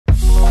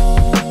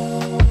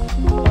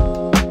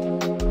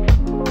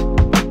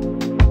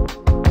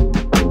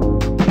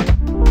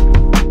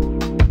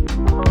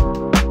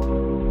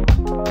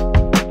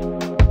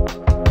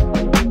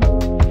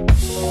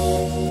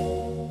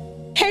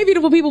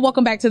people.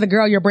 Welcome back to the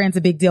Girl, Your Brand's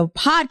a Big Deal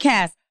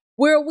podcast,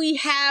 where we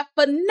have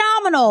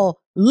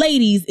phenomenal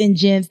ladies and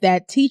gents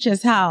that teach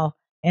us how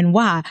and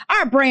why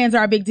our brands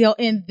are a big deal.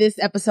 And this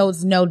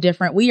episode's no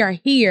different. We are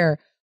here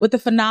with the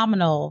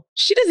phenomenal,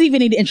 she doesn't even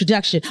need an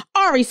introduction,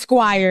 Ari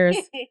Squires.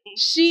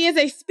 She is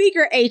a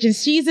speaker agent.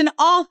 She's an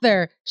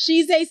author.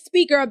 She's a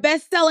speaker, a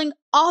best-selling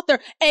author,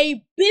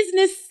 a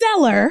business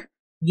seller.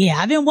 Yeah,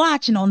 I've been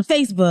watching on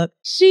Facebook.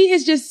 She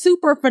is just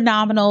super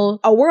phenomenal.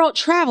 A world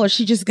traveler.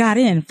 She just got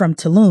in from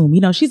Tulum.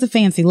 You know, she's a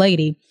fancy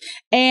lady.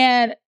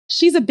 And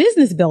she's a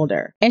business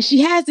builder. And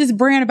she has this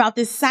brand about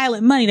this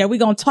silent money that we're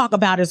going to talk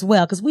about as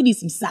well, because we need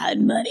some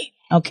silent money.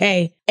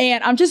 Okay.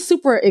 And I'm just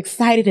super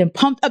excited and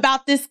pumped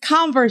about this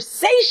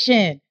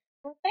conversation.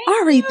 Well,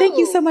 Ari, thank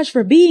you so much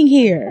for being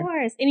here. Of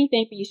course.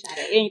 Anything for you,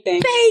 Shada.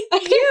 Anything.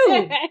 Thank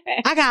you.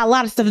 I got a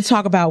lot of stuff to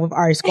talk about with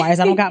Ari Squires.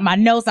 I don't got my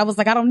notes. I was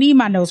like, I don't need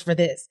my notes for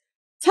this.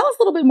 Tell us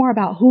a little bit more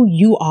about who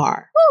you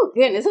are. Oh,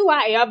 goodness, who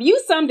I am.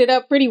 You summed it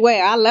up pretty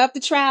well. I love to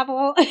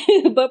travel,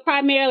 but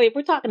primarily, if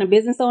we're talking to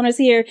business owners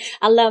here,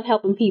 I love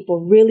helping people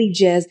really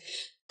just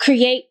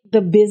create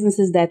the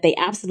businesses that they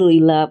absolutely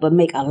love, but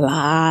make a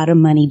lot of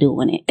money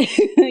doing it.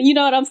 You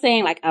know what I'm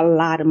saying? Like a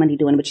lot of money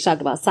doing it. But you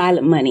talked about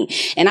silent money.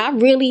 And I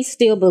really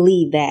still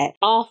believe that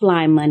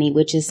offline money,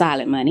 which is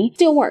silent money,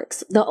 still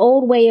works. The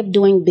old way of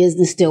doing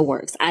business still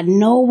works. I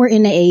know we're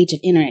in the age of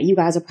internet. You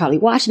guys are probably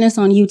watching this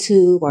on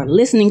YouTube or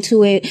listening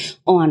to it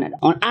on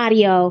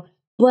audio.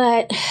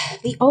 But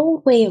the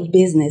old way of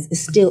business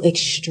is still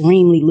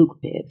extremely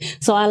lucrative.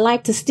 So I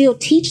like to still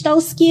teach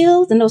those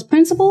skills and those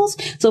principles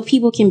so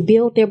people can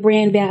build their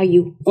brand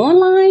value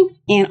online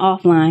and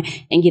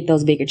offline and get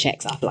those bigger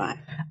checks offline.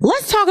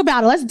 Let's talk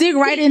about it. Let's dig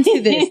right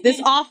into this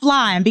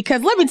offline,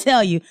 because let me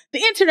tell you, the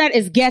internet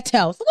is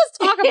ghetto. So let's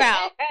talk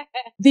about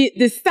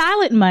the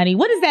silent money.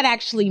 What does that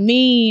actually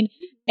mean?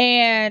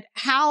 And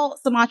how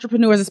some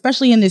entrepreneurs,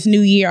 especially in this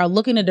new year, are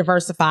looking to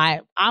diversify.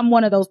 I'm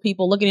one of those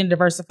people looking to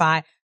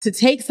diversify to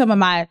take some of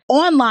my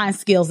online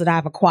skills that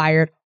I've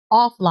acquired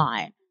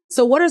offline.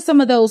 So what are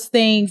some of those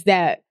things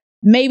that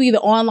maybe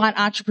the online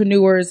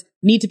entrepreneurs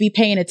need to be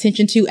paying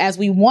attention to as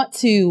we want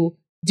to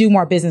do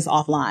more business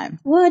offline?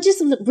 Well, it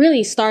just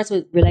really starts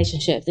with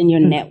relationships and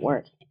your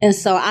network. And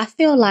so I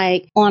feel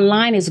like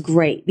online is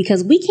great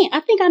because I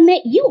think I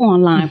met you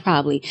online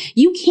probably.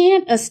 You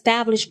can't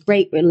establish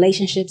great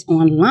relationships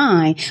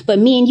online, but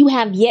me and you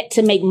have yet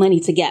to make money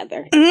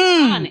together.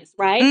 Honest,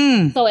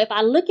 right? So if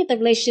I look at the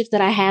relationships that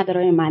I have that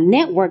are in my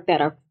network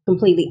that are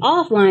completely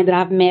offline, that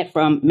I've met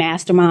from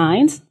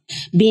masterminds,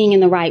 being in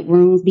the right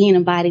rooms, being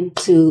invited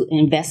to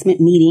investment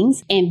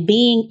meetings, and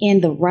being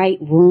in the right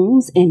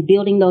rooms and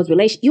building those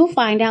relationships, you'll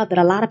find out that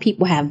a lot of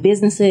people have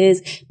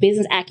businesses,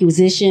 business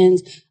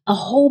acquisitions, a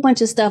whole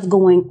bunch of stuff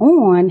going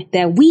on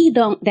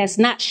that that's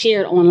not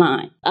shared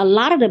online. A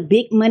lot of the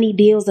big money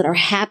deals that are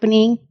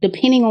happening,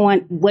 depending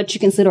on what you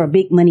consider a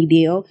big money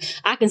deal,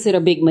 I consider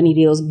big money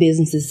deals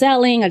businesses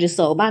selling. I just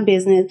sold my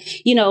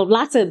business. You know,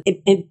 lots of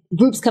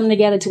groups coming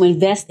together to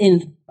invest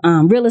in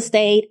real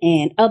estate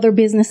and other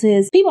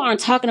businesses. People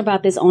aren't talking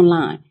about this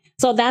online.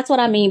 So that's what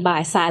I mean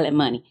by silent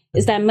money.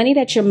 It's that money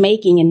that you're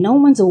making and no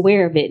one's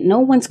aware of it. No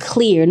one's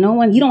clear.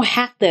 You don't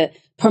have to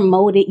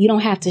promote it. You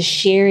don't have to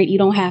share it. You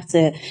don't have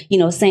to,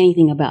 say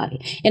anything about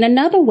it. And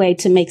another way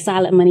to make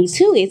silent money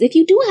too is if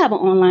you do have an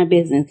online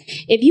business,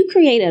 if you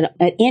create an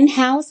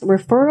in-house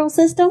referral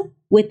system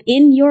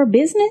within your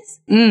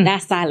business,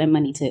 that's silent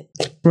money too.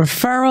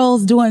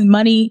 Referrals, doing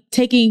money,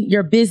 taking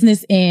your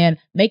business and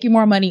making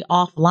more money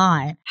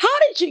offline. How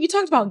did you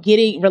talked about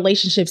getting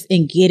relationships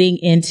and getting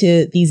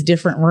into these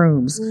different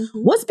rooms.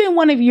 What's been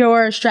one of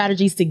your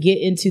strategies to get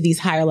into these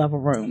higher level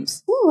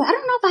rooms? Ooh, I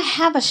don't know if I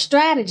have a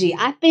strategy.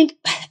 I think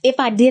if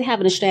I did have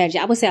a strategy,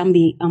 I would say I'm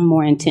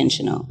more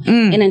intentional.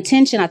 And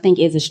intention, I think,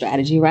 is a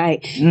strategy,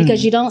 right?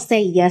 Because you don't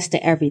say yes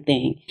to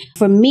everything.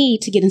 For me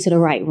to get into the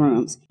right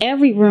rooms,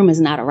 every room is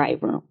not a right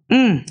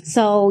room.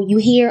 So you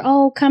hear,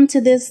 oh, come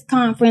to this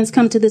conference,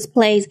 come to this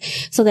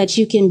place so that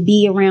you can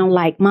be around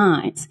like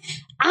minds.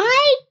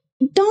 I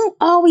don't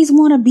always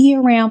want to be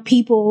around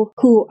people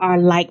who are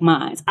like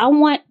minds. I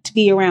want to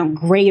be around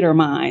greater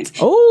minds,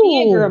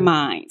 bigger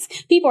minds,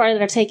 people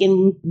that are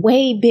taking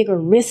way bigger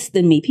risks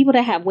than me, people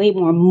that have way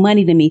more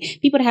money than me,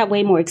 people that have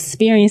way more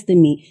experience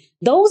than me.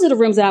 Those are the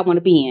rooms that I want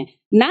to be in.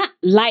 Not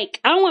like,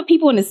 I don't want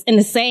people in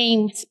the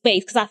same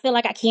space because I feel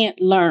like I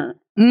can't learn.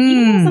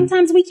 Even though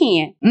sometimes we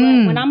can.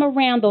 But when I'm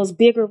around those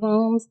bigger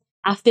rooms,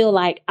 I feel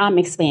like I'm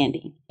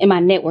expanding and my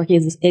network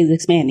is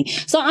expanding.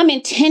 So I'm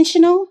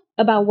intentional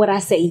about what I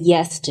say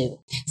yes to.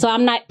 So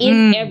I'm not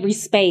in every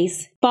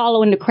space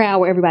following the crowd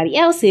where everybody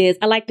else is.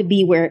 I like to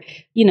be where,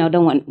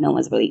 no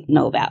one's really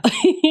know about. I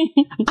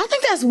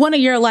think that's one of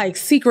your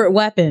secret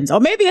weapons,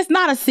 or maybe it's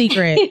not a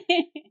secret,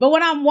 but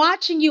when I'm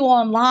watching you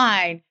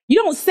online,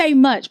 you don't say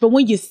much, but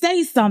when you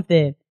say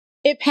something,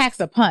 it packs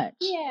a punch.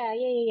 Yeah.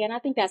 And I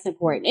think that's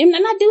important. And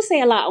I do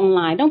say a lot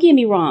online. Don't get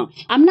me wrong.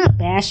 I'm not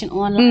bashing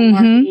online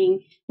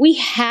marketing. We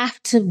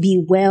have to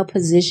be well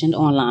positioned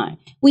online.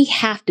 We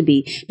have to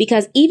be,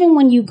 because even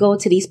when you go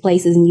to these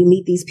places and you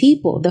meet these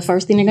people, the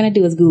first thing they're going to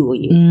do is Google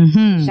you.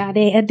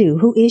 Sade Adu,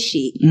 who is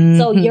she?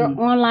 So your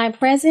online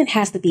presence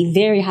has to be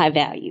very high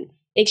value,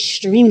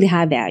 extremely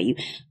high value.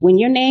 When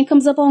your name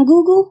comes up on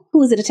Google,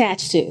 who is it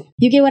attached to?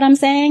 You get what I'm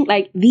saying?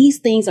 Like, these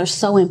things are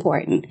so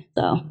important.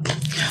 So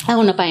I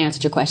don't know if I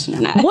answered your question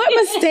or not. What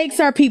mistakes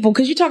are people?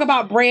 Because you talk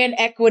about brand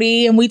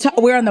equity, and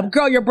we're on the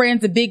Girl, Your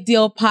Brand's a Big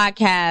Deal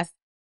podcast.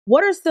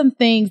 What are some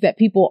things that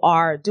people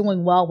are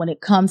doing well when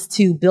it comes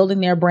to building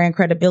their brand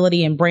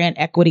credibility and brand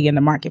equity in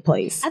the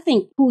marketplace? I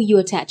think who you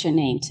attach your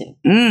name to.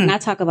 And I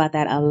talk about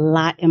that a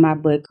lot in my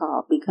book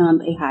called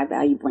Become a High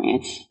Value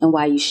Brand and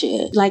Why You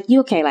Should. Like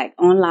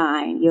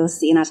online, you'll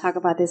see, and I talk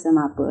about this in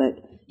my book,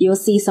 you'll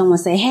see someone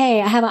say,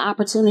 hey, I have an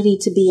opportunity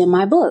to be in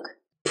my book.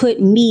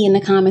 Put me in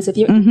the comments if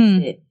you're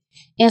interested.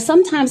 And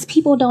sometimes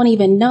people don't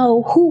even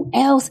know who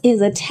else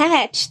is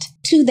attached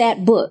to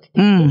that book.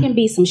 It can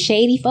be some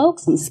shady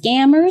folks, some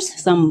scammers,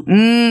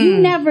 you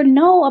never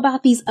know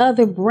about these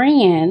other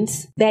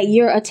brands that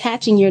you're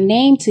attaching your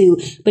name to,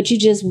 but you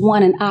just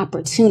want an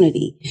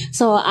opportunity.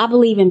 So I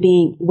believe in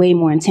being way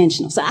more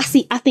intentional. So I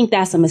think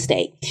that's a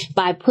mistake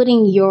by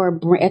putting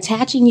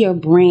attaching your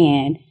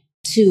brand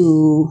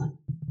to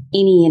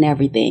any and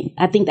everything.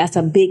 I think that's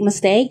a big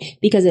mistake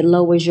because it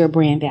lowers your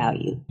brand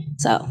value.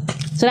 So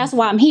that's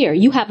why I'm here.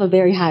 You have a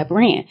very high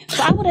brand.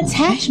 So I would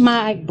attach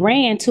my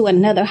brand to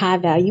another high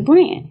value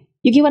brand.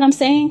 You get what I'm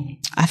saying?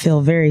 I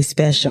feel very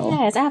special.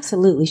 Yes,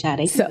 absolutely,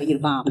 Sade. So you're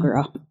the bomb,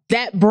 girl.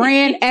 That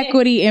brand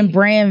equity and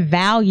brand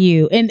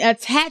value and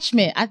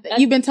attachment.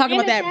 You've been talking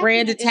about that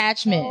brand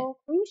attachment. It's so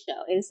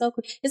crucial. It's so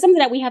cool. It's something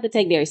that we have to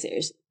take very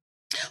seriously.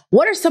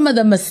 What are some of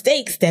the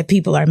mistakes that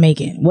people are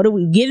making? What are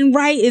we getting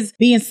right is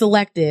being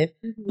selective.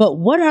 But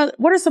what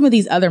are some of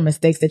these other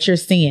mistakes that you're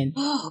seeing?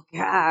 Oh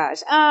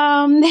gosh.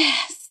 I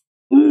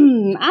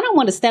don't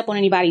want to step on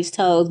anybody's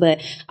toes,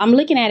 but I'm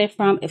looking at it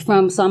from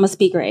so I'm a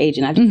speaker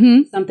agent. I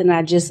just something that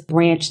I just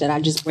branched off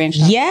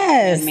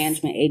yes. a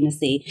management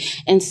agency.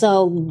 And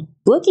so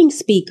booking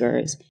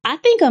speakers, I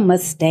think a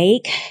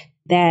mistake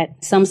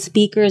that some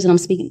speakers, and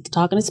I'm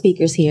talking to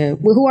speakers here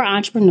who are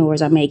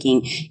entrepreneurs, are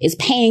making is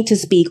paying to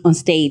speak on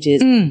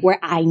stages where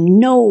I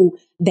know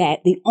that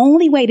the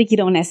only way to get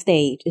on that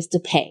stage is to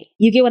pay.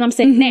 You get what I'm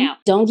saying? Now,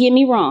 don't get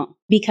me wrong,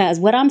 because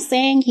what I'm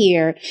saying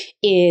here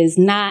is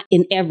not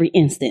in every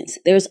instance.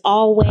 There's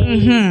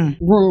always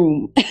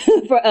room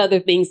for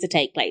other things to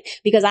take place,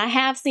 because I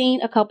have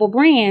seen a couple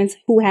brands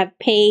who have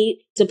paid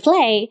to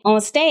play on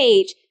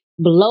stage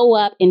blow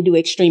up and do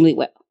extremely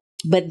well.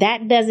 But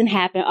that doesn't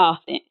happen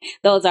often.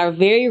 Those are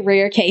very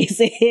rare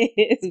cases,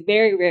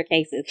 very rare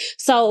cases.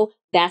 So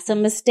that's a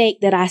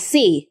mistake that I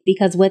see,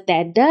 because what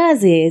that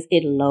does is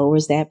it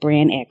lowers that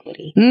brand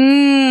equity.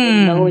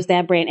 It lowers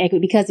that brand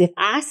equity, because if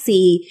I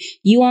see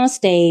you on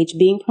stage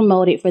being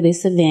promoted for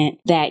this event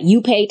that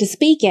you paid to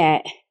speak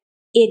at,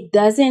 it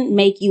doesn't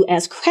make you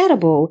as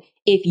credible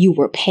if you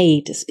were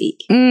paid to speak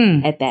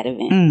at that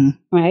event,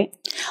 right?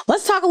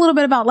 Let's talk a little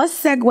bit about,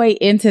 let's segue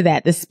into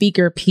that, the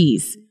speaker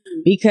piece.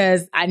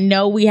 Because I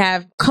know we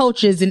have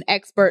coaches and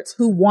experts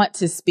who want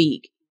to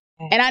speak.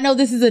 And I know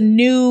this is a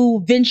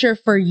new venture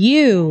for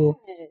you.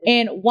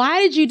 And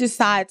why did you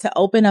decide to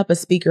open up a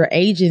speaker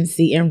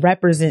agency and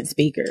represent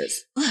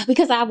speakers?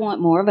 Because I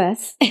want more of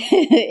us.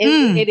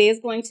 It is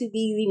going to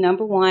be the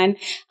number one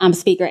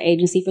speaker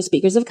agency for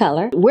speakers of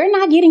color. We're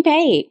not getting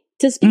paid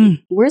to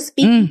speak. We're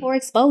speaking for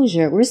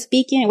exposure.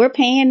 We're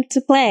paying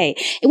to play,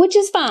 which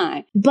is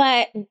fine.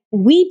 But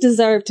we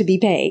deserve to be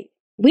paid.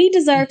 We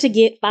deserve to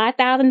get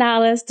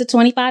 $5,000 to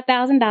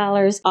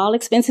 $25,000, all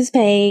expenses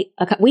paid.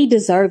 We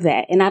deserve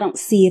that. And I don't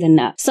see it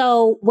enough.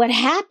 So what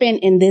happened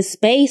in this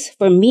space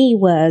for me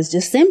was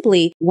just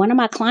simply one of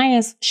my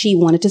clients, she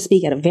wanted to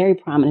speak at a very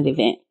prominent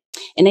event.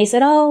 And they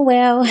said, oh,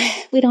 well,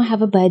 we don't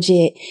have a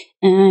budget.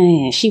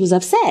 She was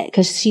upset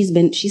because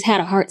she's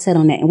had a heart set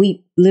on that. And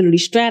we literally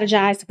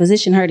strategized to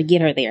position her to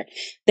get her there.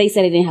 They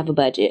said they didn't have a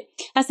budget.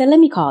 I said, let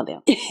me call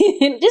them.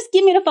 Just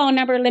give me the phone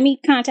number. Let me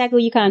contact who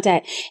you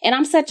contact. And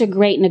I'm such a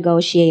great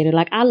negotiator.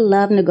 Like, I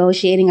love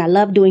negotiating. I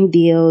love doing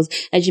deals.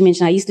 As you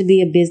mentioned, I used to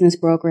be a business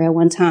broker at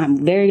one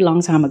time, very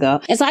long time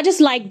ago. And so I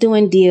just like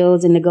doing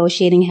deals and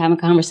negotiating, having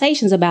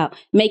conversations about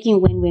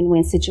making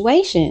win-win-win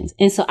situations.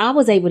 And so I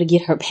was able to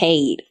get her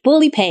paid,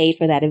 fully paid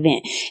for that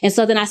event. And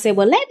so then I said,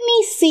 well, let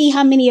me see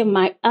how many of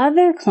my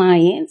other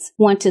clients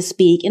want to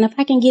speak, and if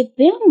I can get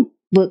them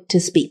booked to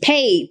speak,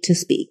 paid to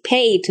speak,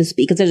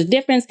 because there's a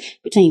difference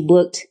between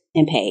booked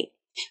and paid.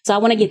 So I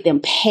want to get them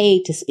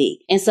paid to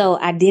speak. And so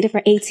I did it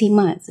for 18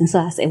 months. And so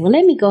I said, well,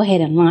 let me go ahead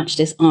and launch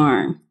this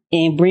arm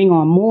and bring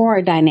on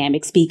more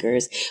dynamic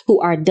speakers who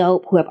are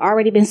dope, who have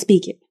already been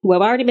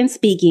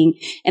speaking,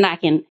 and I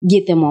can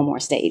get them on more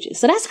stages.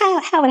 So that's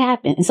how it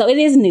happened. And so it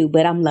is new,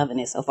 but I'm loving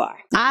it so far.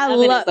 I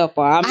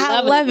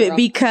love it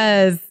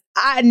because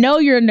I know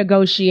you're a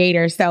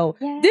negotiator. So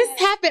this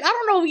happened. I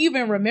don't know if you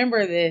even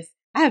remember this.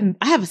 I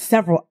have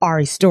several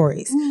Ari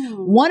stories.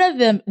 One of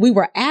them, we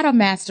were at a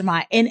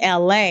mastermind in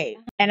LA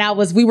and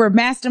we were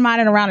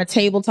masterminding around a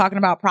table talking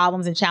about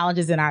problems and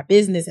challenges in our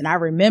business. And I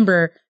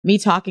remember me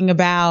talking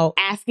about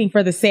asking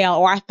for the sale,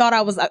 or I thought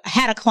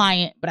had a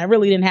client, but I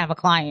really didn't have a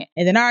client.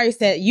 And then Ari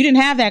said, you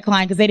didn't have that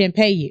client because they didn't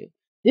pay you.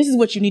 This is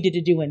what you needed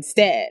to do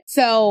instead.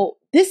 So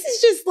this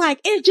is just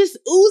like, it just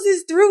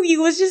oozes through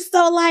you. It's just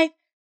so like,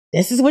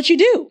 this is what you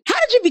do. How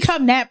did you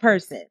become that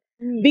person?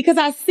 Because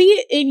I see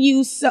it in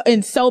you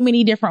in so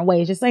many different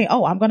ways. Just saying,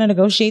 oh, I'm going to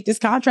negotiate this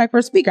contract for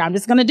a speaker. I'm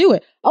just going to do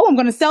it. Oh, I'm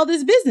going to sell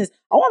this business.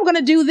 Oh, I'm going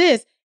to do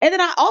this. And then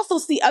I also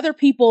see other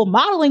people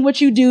modeling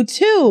what you do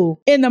too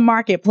in the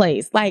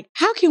marketplace. Like,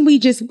 how can we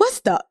what's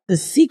the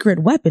secret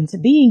weapon to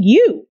being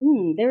you?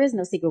 There is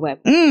no secret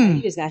weapon.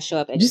 You just got to show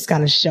up. You just got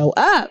to show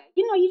up.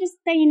 You just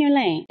stay in your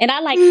lane. And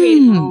I like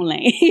creating my own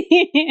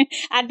lane.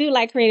 I do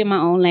like creating my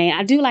own lane.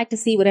 I do like to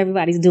see what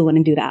everybody's doing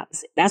and do the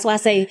opposite. That's why I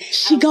say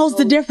she goes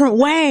the different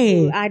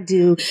way. I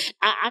do.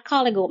 I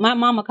call it my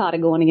mama called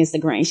it going against the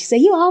grain. She said,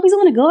 you always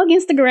want to go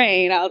against the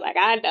grain. I was like,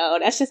 I know.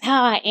 That's just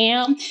how I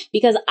am.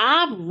 Because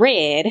I've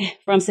read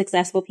from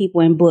successful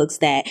people in books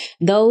that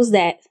those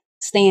that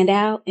stand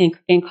out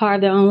and carve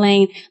their own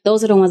lane,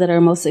 those are the ones that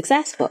are most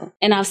successful.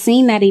 And I've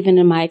seen that even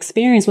in my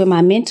experience with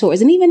my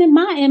mentors and even in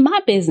my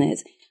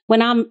business.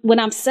 When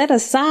I'm set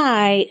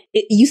aside,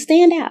 you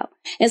stand out.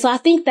 And so I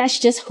think that's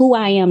just who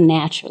I am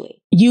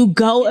naturally. You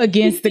go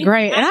against the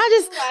grain. And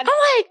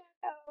I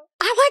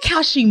like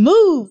how she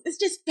moves. It's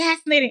just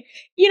fascinating.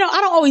 I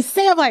don't always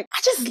say, I'm like,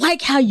 I just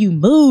like how you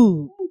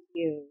move. Thank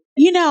you.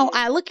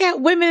 I look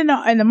at women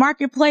in the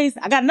marketplace.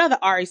 I got another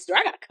Ari story.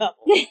 I got a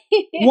couple.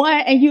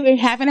 One, and you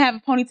happen to have a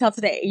ponytail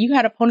today. You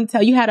had a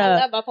ponytail. I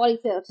love my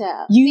ponytail,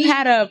 child. You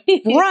had a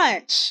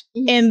brunch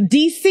in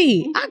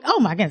DC. Oh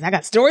my goodness. I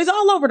got stories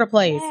all over the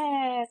place.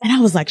 Yes. And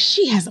I was like,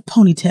 she has a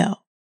ponytail.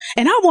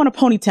 And I want a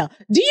ponytail.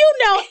 Do you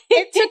know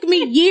it took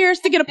me years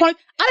to get a ponytail?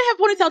 I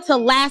didn't have a ponytail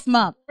till last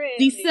month,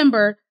 really?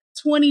 December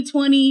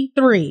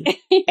 2023.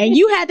 And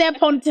you had that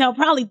ponytail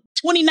probably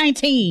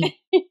 2019.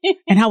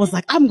 And I was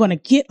like, I'm going to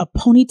get a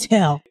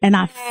ponytail. And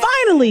I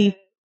finally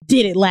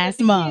did it last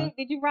month.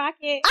 Did you rock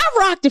it? I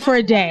rocked it for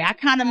a day. I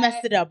kind of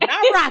messed it up, but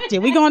I rocked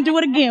it. We're going to do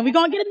it again. We're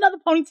going to get another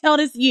ponytail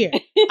this year.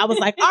 I was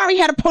like, Ari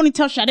had a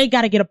ponytail. They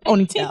got to get a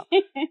ponytail.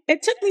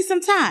 It took me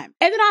some time.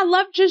 And then I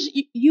love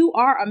you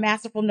are a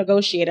masterful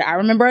negotiator. I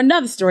remember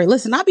another story.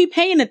 Listen, I be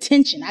paying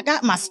attention. I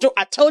got my story.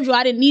 I told you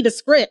I didn't need a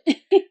script.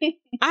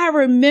 I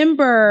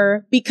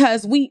remember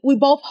because we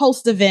both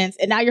host events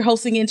and now you're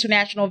hosting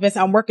international events.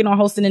 I'm working on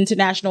hosting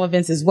international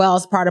events as well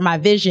as part of my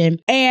vision.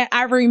 And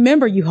I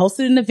remember you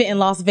hosted an event in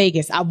Las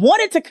Vegas. I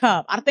wanted to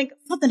come. I think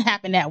something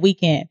happened that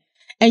weekend.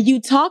 And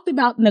you talked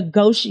about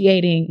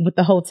negotiating with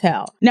the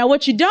hotel. Now,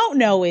 what you don't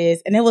know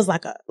is, and it was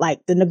like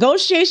the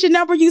negotiation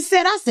number you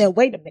said, I said,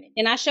 wait a minute.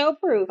 And I showed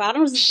proof.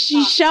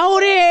 She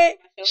showed it.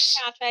 I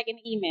showed contract and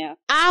email.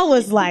 I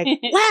was like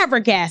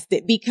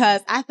flabbergasted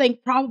because I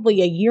think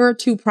probably a year or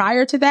two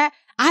prior to that,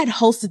 I'd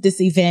hosted this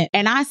event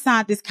and I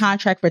signed this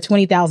contract for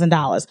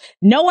 $20,000.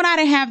 Knowing I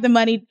didn't have the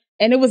money.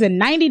 And it was in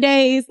 90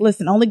 days.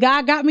 Listen, only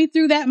God got me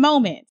through that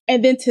moment.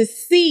 And then to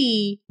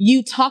see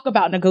you talk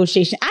about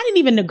negotiation, I didn't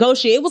even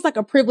negotiate. It was like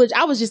a privilege.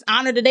 I was just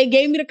honored that they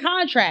gave me the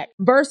contract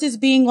versus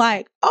being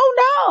like,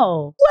 oh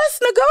no, let's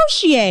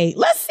negotiate.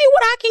 Let's see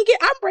what I can get.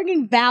 I'm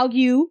bringing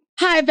value,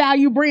 high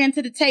value brand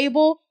to the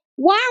table.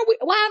 Why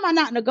am I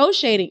not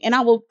negotiating? And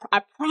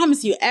I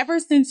promise you,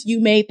 ever since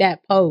you made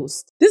that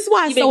post, this is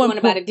why it's so important.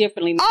 You've been going about it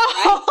differently. Let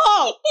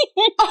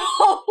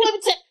me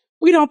tell you.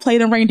 We don't play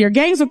them reindeer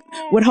games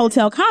with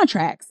hotel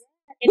contracts.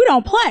 We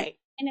don't play.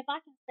 And if I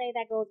can say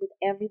that goes with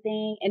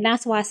everything, and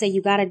that's why I say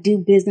you got to do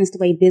business the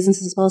way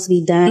business is supposed to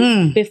be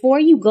done. Before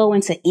you go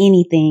into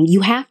anything,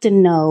 you have to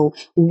know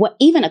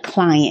even a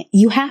client,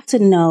 you have to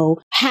know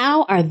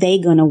how are they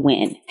going to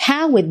win?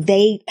 How are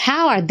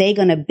they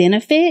going to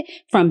benefit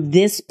from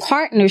this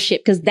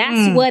partnership? Because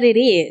that's what it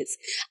is.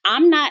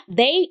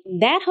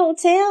 That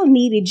hotel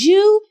needed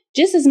you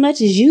just as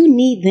much as you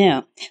need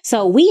them.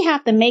 So we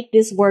have to make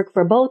this work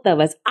for both of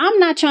us. I'm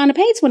not trying to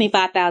pay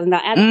 $25,000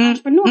 as an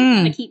entrepreneur. I'm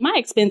trying to keep my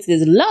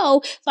expenses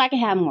low so I can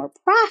have more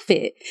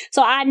profit.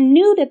 So I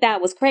knew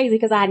that was crazy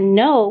because I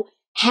know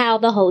how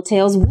the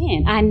hotels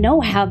win. I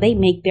know how they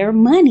make their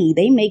money.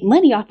 They make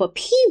money off of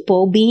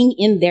people being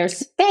in their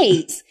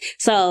space.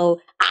 So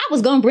I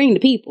was going to bring the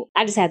people.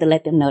 I just had to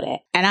let them know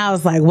that. And I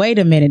was like, wait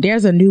a minute,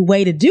 there's a new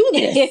way to do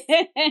this.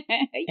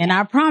 And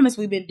I promise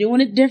we've been doing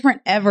it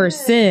different ever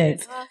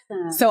since.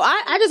 Awesome. So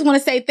I just want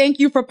to say thank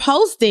you for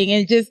posting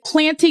and just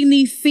planting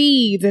these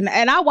seeds. And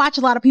I watch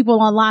a lot of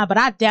people online, but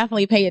I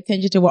definitely pay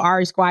attention to what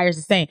Ari Squires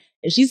is saying.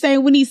 If she's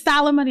saying we need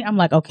solid money, I'm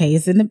like, okay,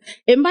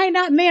 it might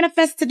not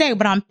manifest today,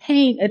 but I'm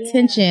paying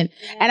attention.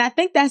 Yeah. And I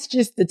think that's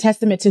just the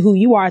testament to who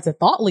you are as a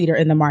thought leader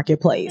in the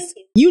marketplace.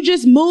 You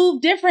just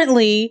move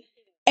differently.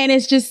 And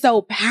it's just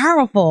so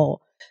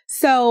powerful.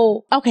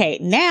 So, okay,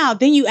 now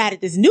then you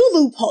added this new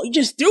loophole. You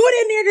just threw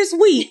it in there this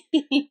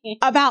week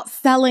about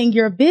selling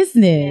your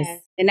business.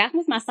 Yes. And that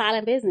was my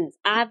silent business.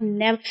 Let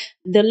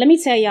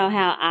me tell y'all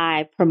how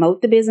I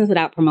promote the business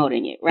without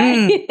promoting it,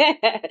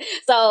 right?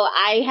 So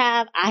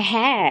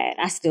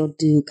I still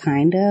do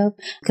kind of,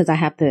 because I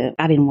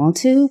didn't want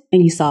to.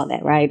 And you saw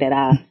that, right? That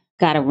I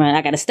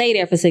got to stay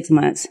there for 6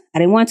 months. I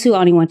didn't want to. I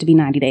only want to be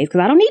 90 days because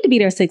I don't need to be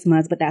there 6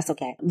 months, but that's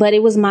okay. But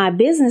it was my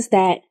business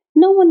that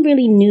no one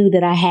really knew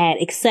that I had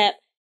except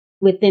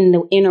within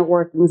the inner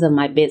workings of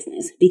my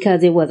business,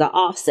 because it was an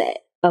offset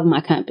of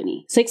my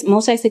company.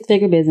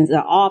 Multi-six-figure business, an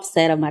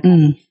offset of my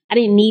company. I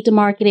didn't need to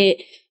market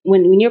it.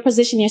 When you're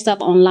positioning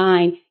yourself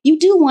online, you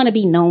do want to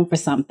be known for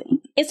something.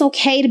 It's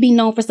okay to be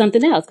known for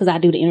something else, because I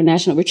do the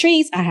international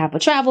retreats. I have a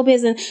travel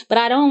business, but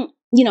I don't,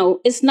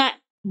 it's not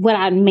what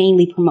I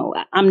mainly promote.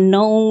 I'm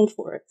known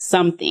for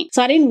something.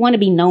 So I didn't want to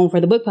be known for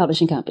the book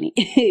publishing company,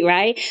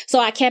 right? So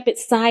I kept it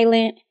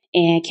silent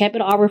and kept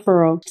it all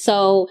referral.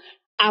 So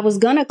I was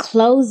going to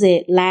close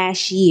it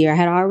last year. I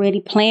had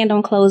already planned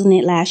on closing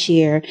it last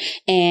year,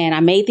 and I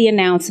made the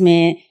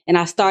announcement, and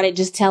I started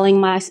just telling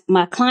my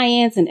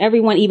clients and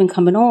everyone even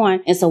coming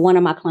on. And so one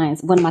of my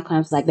clients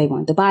was like, they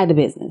wanted to buy the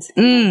business.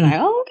 I was like,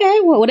 oh, okay.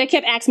 Well, they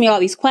kept asking me all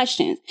these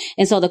questions.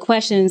 And so the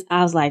questions,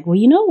 I was like, well,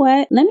 you know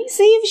what? Let me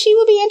see if she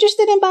would be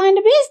interested in buying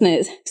the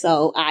business.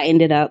 So I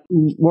ended up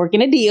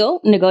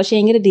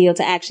negotiating a deal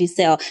to actually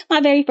sell my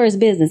very first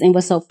business. And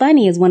what's so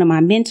funny is one of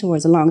my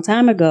mentors a long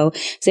time ago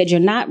said, you're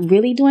not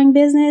really doing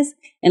business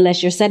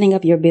unless you're setting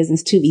up your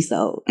business to be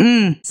sold.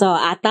 So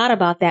I thought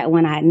about that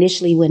when I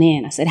initially went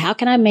in. I said, how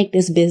can I make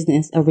this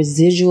business a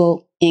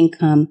residual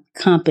income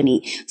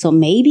company? So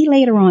maybe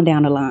later on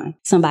down the line,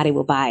 somebody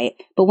will buy it.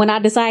 But when I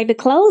decided to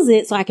close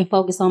it so I can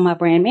focus on my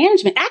brand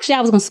management, actually,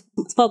 I was going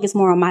to focus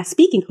more on my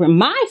speaking career,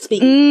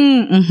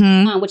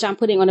 which I'm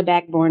putting on the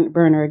back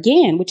burner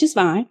again, which is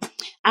fine.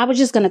 I was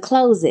just going to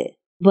close it,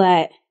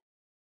 but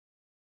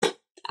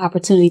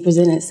opportunity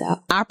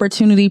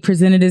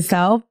presented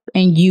itself,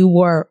 and you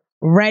were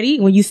ready.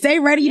 When you stay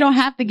ready, you don't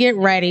have to get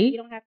ready.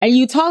 And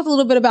you talked a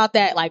little bit about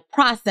that, like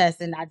process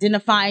and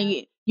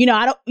identifying, you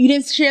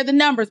didn't share the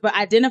numbers, but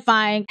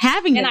identifying,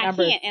 having the numbers.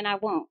 And I can't, and I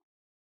won't.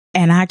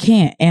 And I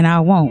can't, and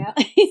I won't.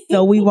 Yeah.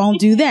 So we won't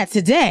do that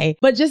today.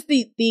 But just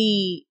the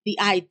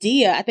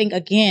idea, I think,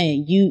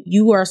 again,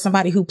 you are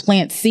somebody who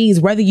plants seeds,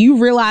 whether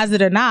you realize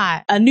it or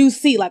not, a new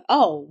seed, like,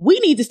 oh, we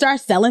need to start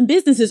selling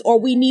businesses,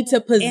 or we need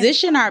to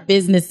position our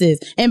businesses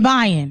and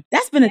buying.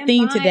 That's been a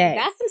theme today.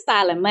 That's some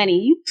silent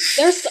money.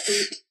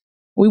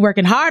 We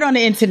working hard on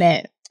the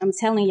internet. I'm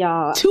telling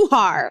y'all. Too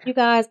hard. You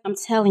guys, I'm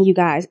telling you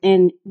guys.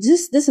 And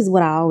this is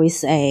what I always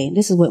say.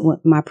 This is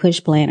what my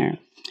push planner.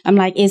 I'm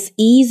like, it's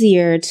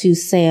easier to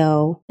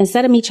sell,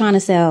 instead of me trying to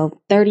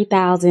sell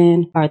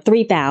 30,000 or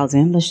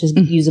 3,000, let's just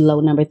use a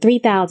low number,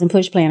 3,000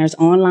 push planners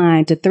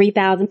online to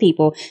 3,000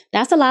 people.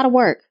 That's a lot of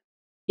work.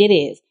 It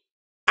is.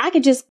 I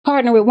could just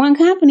partner with one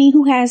company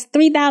who has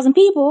 3,000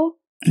 people.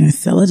 And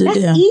sell it to them.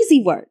 That's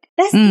easy work.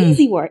 That's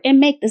easy work.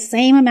 And make the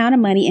same amount of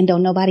money and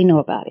don't nobody know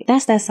about it.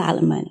 That's that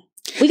silent money.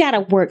 We got to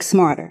work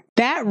smarter.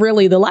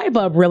 The light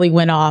bulb really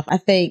went off. I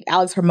think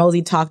Alex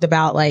Hormozi talked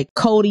about like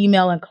cold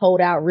email and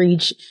cold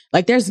outreach.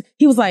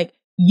 He was like,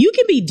 you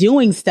can be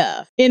doing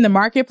stuff in the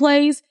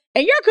marketplace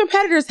and your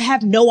competitors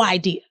have no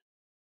idea.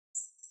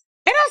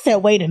 And I said,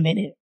 wait a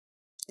minute.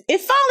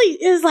 It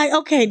finally is like,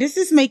 okay, this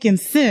is making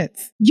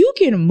sense. You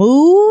can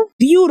move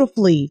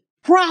beautifully,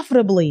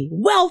 profitably,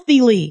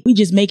 wealthily. We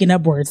just making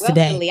up words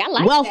today. I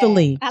like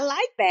wealthily. That. I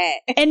like that.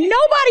 And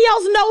nobody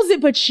else knows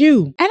it but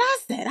you. And I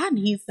said, I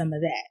need some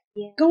of that.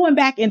 Yeah. Going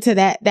back into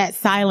that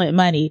silent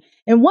money.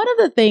 And one of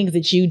the things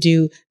that you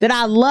do that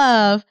I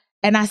love,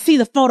 and I see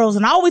the photos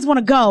and I always want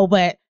to go,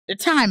 but the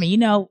timing,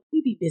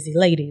 we be busy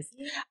ladies.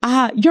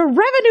 Your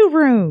revenue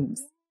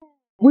rooms,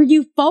 where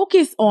you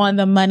focus on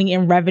the money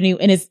and revenue,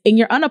 and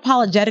you're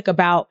unapologetic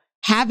about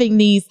having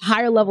these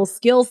higher level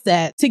skill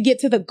sets to get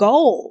to the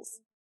goals.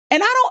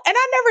 And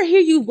I never hear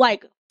you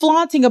like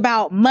flaunting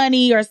about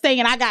money or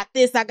saying, I got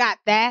this, I got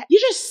that.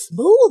 You're just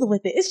smooth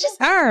with it. It's just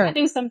her. I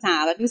do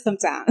sometimes.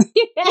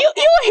 you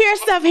hear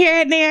stuff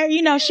here and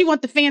there. She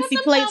want the fancy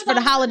plates for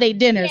the holiday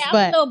dinners,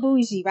 but I'm a little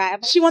bougie,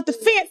 right? She want the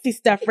fancy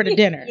stuff for the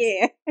dinners.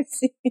 Yeah.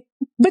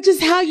 But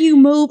just how you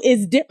move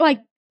is different.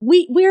 Like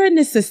we're in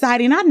this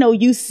society, and I know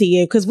you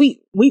see it because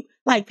we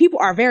like people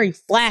are very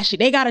flashy.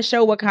 They got to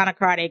show what kind of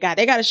car they got.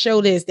 They got to show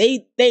this.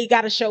 They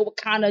got to show what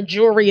kind of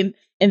jewelry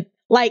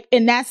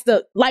and that's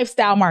the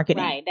lifestyle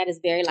marketing. Right. That is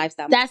very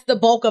lifestyle marketing. That's the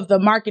bulk of the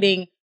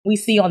marketing we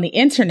see on the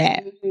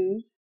internet. Mm-hmm.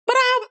 But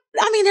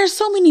there's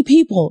so many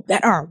people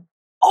that are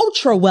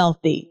ultra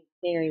wealthy.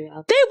 Very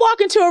wealthy. They walk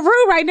into a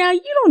room right now,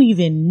 you don't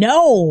even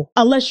know,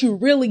 unless you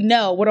really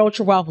know what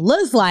ultra wealth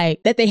looks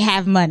like, that they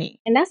have money.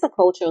 And that's a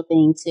cultural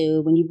thing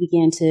too, when you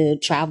begin to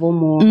travel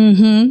more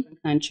mm-hmm. to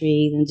different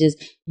countries and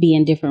just be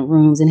in different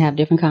rooms and have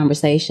different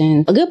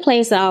conversations. A good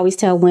place I always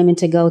tell women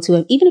to go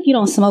to, even if you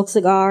don't smoke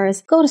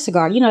cigars, go to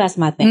cigar. That's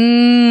my thing.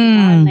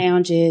 Cigar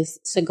lounges,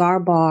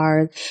 cigar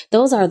bars.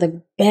 Those are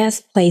the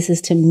best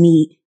places to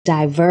meet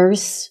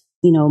diverse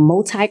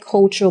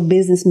multicultural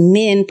business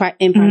men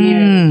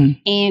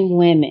primarily and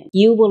women.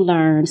 You will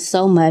learn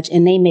so much,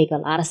 and they make a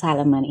lot of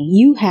silent money.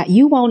 You can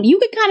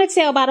kind of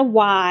tell by the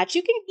watch.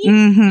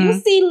 You'll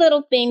see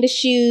little things, the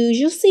shoes,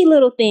 you'll see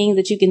little things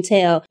that you can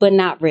tell, but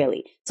not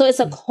really. So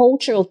it's a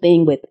cultural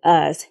thing with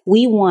us.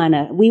 We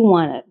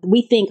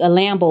think a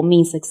Lambo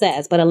means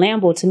success, but a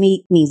Lambo to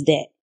me means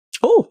debt.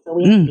 Oh, so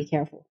we have to be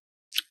careful.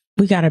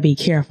 We got to be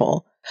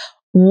careful.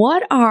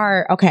 What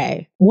are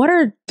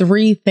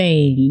 3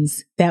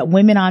 things that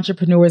women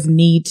entrepreneurs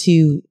need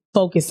to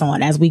focus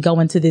on as we go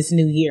into this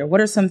new year?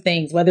 What are some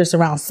things, whether it's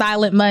around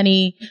silent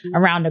money,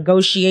 around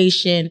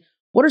negotiation,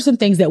 what are some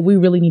things that we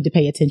really need to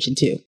pay attention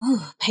to?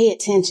 Pay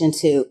attention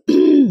to.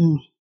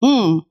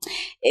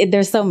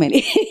 There's so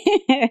many.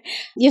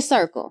 Your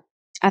circle,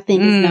 I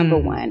think, is number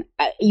one.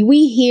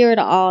 We hear it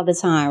all the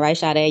time, right,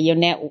 Sade? Your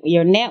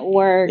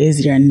network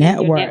is your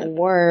network.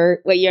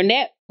 Your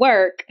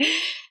network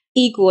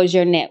equals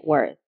your net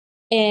worth.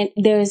 And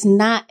there's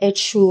not a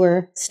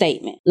truer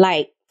statement.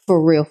 Like,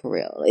 for real.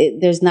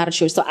 There's not a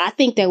truer. So I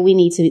think that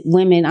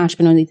women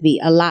entrepreneurs need to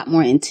be a lot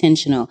more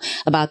intentional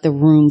about the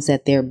rooms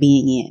that they're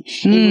being in.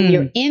 And when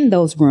you're in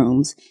those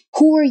rooms,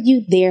 who are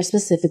you there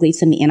specifically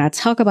to meet? And I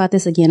talk about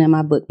this again in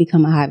my book,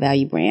 Become a High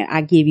Value Brand.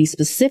 I give you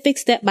specific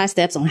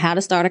step-by-steps on how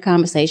to start a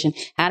conversation,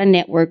 how to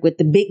network with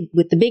the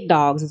big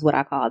dogs is what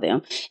I call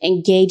them,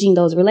 engaging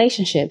those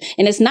relationships.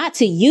 And it's not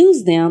to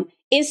use them.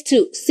 Is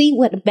to see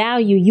what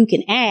value you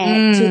can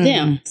add to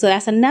them. So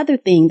that's another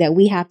thing that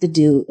we have to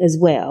do as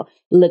well.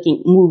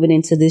 Moving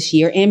into this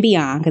year and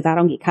beyond, because I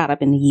don't get caught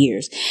up in the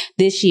years.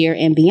 This year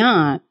and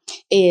beyond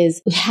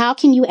is how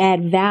can you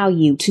add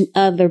value to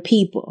other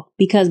people?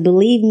 Because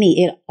believe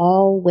me, it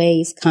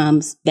always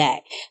comes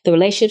back. The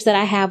relationships that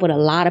I have with a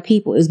lot of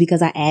people is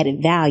because I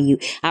added value.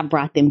 I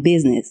brought them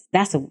business.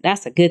 That's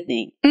a good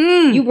thing.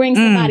 You bring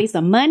somebody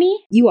some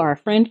money, you are a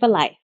friend for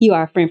life. You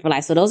are a friend for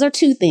life. So those are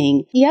 2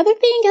 things. The other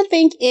thing I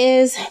think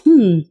is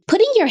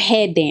putting your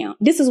head down.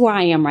 This is where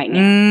I am right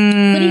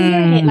now. Putting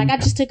your head, like I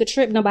just took a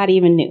trip, nobody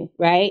even knew,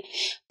 right?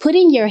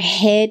 Putting your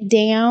head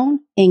down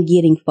and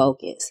getting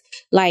focused.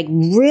 Like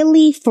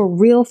really, for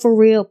real,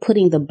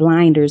 putting the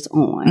blinders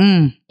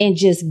on and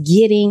just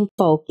getting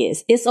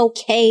focused. It's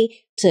okay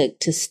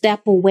to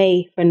step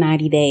away for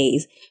 90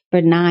 days,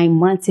 for 9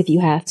 months if you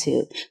have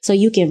to, so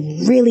you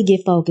can really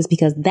get focused,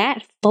 because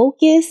that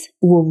focus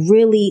will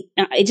really,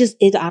 just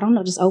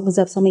opens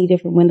up so many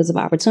different windows of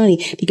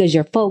opportunity because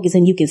you're focused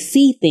and you can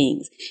see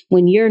things.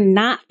 When you're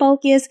not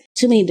focused,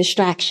 too many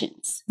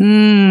distractions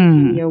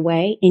in your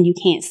way and you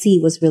can't see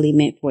what's really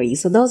meant for you.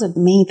 So those are the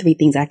main 3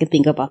 things I can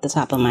think of off the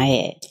top of my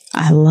head.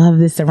 I love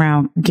this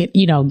around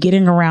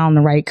getting around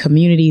the right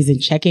communities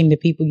and checking the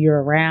people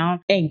you're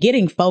around and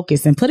getting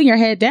focused and putting your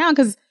head down,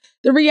 because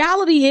the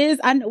reality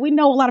is, we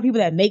know a lot of people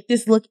that make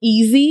this look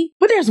easy,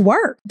 but there's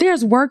work.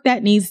 There's work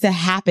that needs to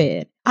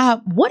happen.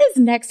 What is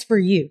next for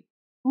you?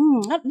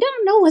 I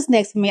don't know what's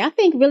next for me. I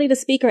think really the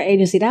speaker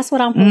agency, that's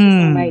what I'm focused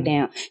on right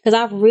now. Because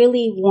I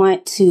really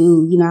want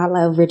to, I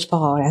love Rich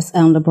Paul. That's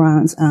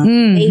LeBron's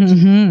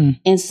agent.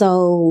 And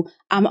so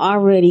I'm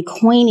already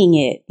coining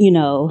it,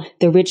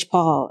 the Rich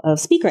Paul of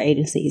speaker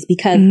agencies,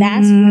 because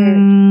that's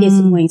where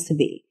it's going to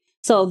be.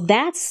 So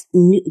that's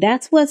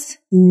what's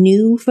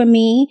new for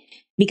me,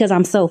 because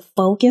I'm so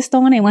focused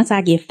on it. Once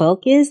I get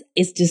focused,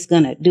 it's just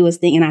going to do its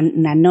thing.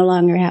 And I no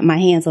longer have my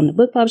hands on the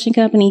book publishing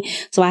company.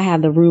 So I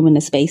have the room and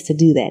the space to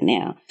do that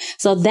now.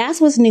 So that's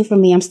what's new for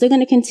me. I'm still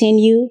going to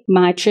continue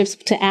my trips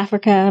to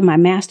Africa, my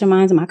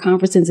masterminds and my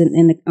conferences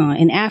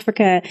in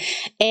Africa.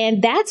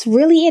 And that's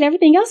really it.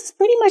 Everything else is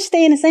pretty much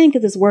staying the same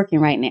because it's working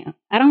right now.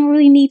 I don't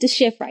really need to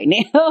shift right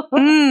now.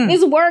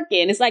 It's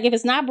working. It's like, if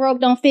it's not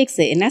broke, don't fix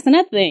it. And that's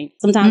another thing.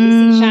 Sometimes we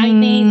see shiny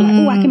things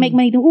like, I can make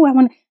money. I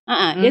want to.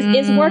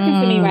 It's working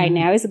for me right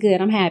now. It's good.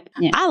 I'm happy.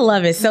 Yeah. I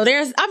love it. So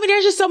there's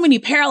just so many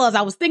parallels.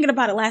 I was thinking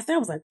about it last night. I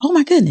was like, oh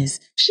my goodness,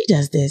 she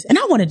does this and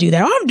I want to do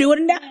that. Or I'm doing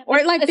it now.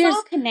 Or like, it's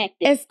all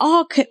connected. It's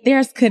all,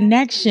 there's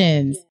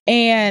connections.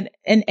 And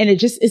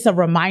it's a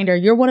reminder.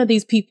 You're one of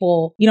these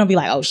people, you don't be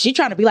like, oh, she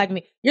trying to be like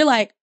me. You're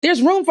like,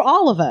 there's room for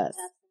all of us.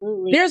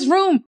 Absolutely. There's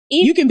room.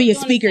 You can be a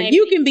speaker.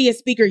 You can be a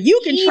speaker.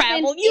 You can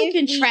travel. You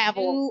can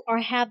travel. Or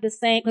have the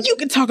same. You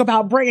can talk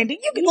about branding.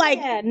 You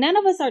can none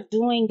of us are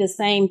doing the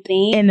same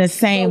thing. In the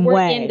same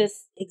way.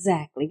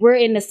 Exactly. We're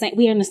in the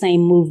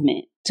same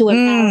movement to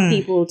empower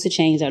people to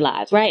change their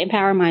lives, right?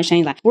 Empower minds,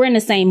 change lives. We're in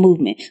the same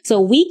movement. So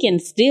we can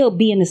still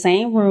be in the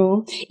same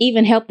room,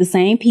 even help the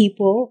same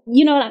people.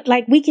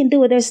 Like we can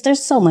do it.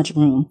 There's so much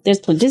room. There's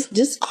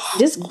just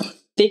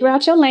figure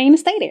out your lane and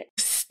stay there.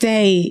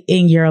 Stay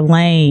in your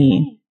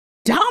lane.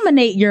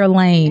 Dominate your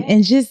lane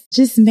and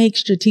just make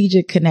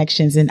strategic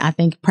connections. And I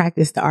think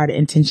practice the art of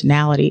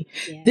intentionality.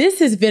 Yeah. This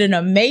has been an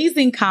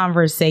amazing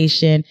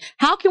conversation.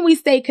 How can we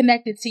stay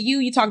connected to you?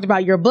 You talked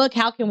about your book.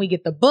 How can we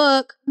get the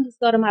book? Just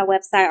go to my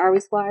website,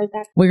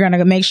 arisquires.com. We're going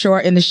to make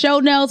sure in the show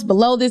notes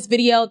below this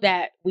video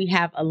that we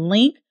have a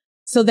link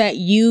so that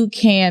you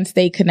can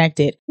stay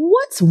connected.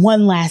 What's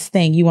one last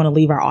thing you want to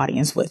leave our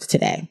audience with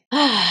today?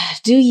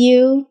 Do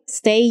you,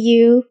 stay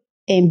you,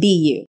 and be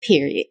you,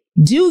 period.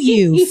 Do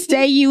you,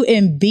 stay you,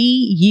 and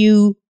be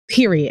you,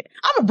 period.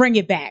 I'm going to bring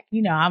it back.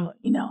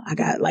 I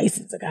got a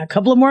license. I got a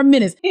couple of more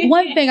minutes.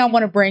 One thing I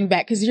want to bring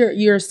back, because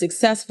you're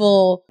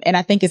successful, and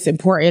I think it's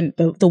important,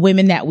 the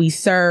women that we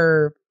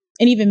serve,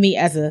 and even me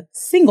as a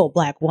single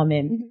Black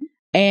woman,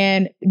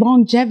 and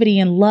longevity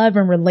and love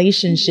and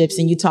relationships.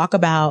 And you talk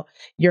about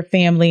your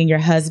family and your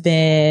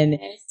husband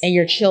and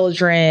your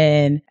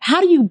children.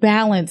 How do you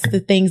balance the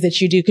things that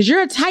you do? Because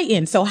you're a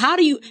Titan. So how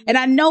do you, and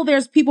I know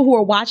there's people who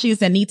are watching this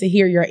that need to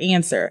hear your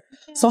answer.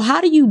 So how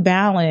do you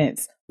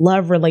balance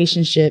love,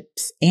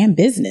 relationships, and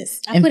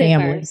business and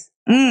family?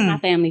 My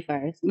family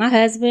first. My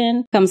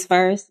husband comes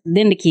first,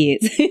 then the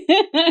kids.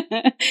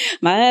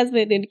 My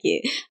husband, then the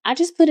kids. I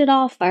just put it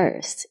all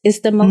first.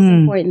 It's the most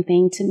important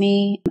thing to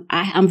me.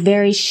 I'm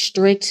very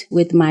strict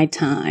with my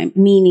time,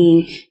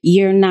 meaning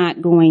you're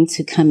not going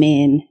to come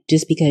in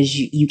just because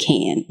you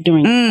can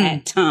during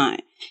that time.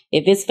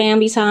 If it's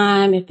family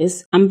time,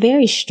 I'm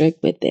very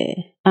strict with it.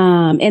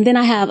 And then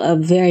I have a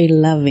very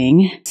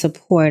loving,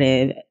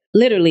 supportive,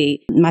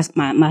 literally my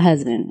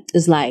husband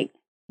is like,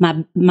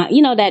 my,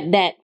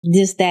 that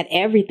just that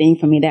everything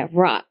for me, that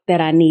rock that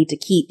I need to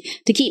keep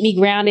me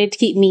grounded, to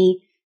keep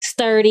me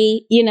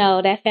sturdy,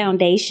 that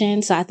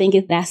foundation. So I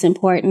think that's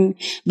important,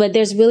 but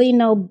there's really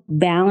no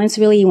balance.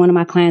 Really, one of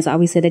my clients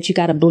always said that you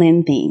got to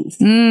blend things.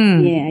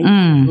 You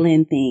gotta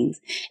blend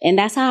things. And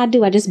that's how I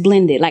do. I just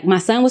blend it. Like my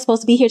son was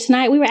supposed to be here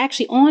tonight. We were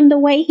actually on the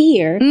way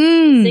here,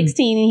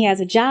 16, and he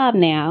has a job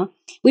now.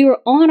 We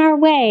were on our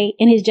way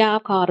and his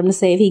job called him to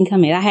say if he can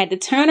come in. I had to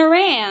turn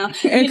around,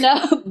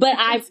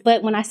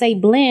 but when I say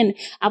blend,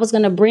 I was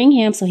going to bring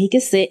him so he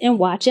could sit and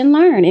watch and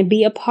learn and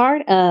be a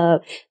part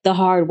of the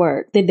hard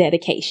work, the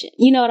dedication.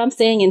 You know what I'm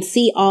saying? And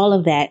see all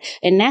of that.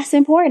 And that's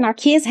important. Our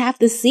kids have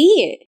to see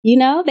it.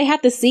 They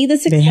have to see the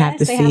success.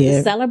 They have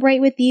to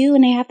celebrate with you,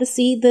 and they have to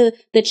see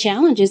the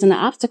challenges and the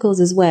obstacles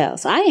as well.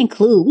 So I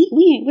include,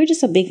 we're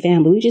just a big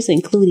family. We just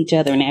include each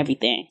other in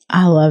everything.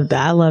 I love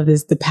that. I love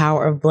this, the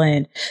power of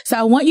blend.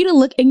 So I want you to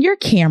look in your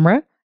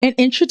camera and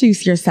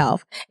introduce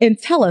yourself and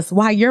tell us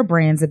why your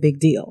brand's a big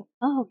deal.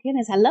 Oh,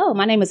 goodness. Hello.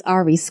 My name is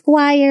Ari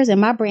Squires,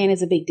 and my brand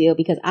is a big deal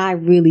because I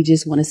really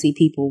just want to see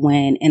people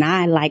win. And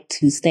I like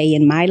to stay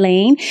in my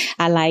lane.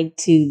 I like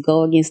to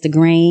go against the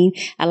grain.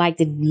 I like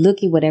to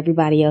look at what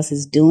everybody else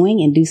is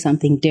doing and do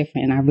something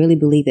different. And I really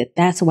believe that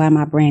that's why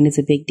my brand is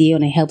a big deal,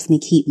 and it helps me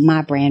keep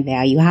my brand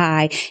value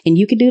high. And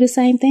you can do the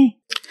same thing.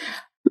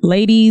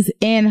 Ladies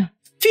and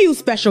few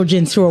special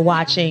gents who are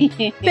watching,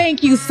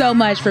 thank you so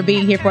much for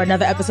being here for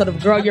another episode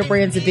of Girl, Your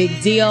Brand's a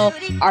Big Deal.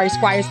 Ari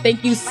Squires,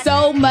 thank you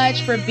so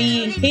much for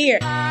being here.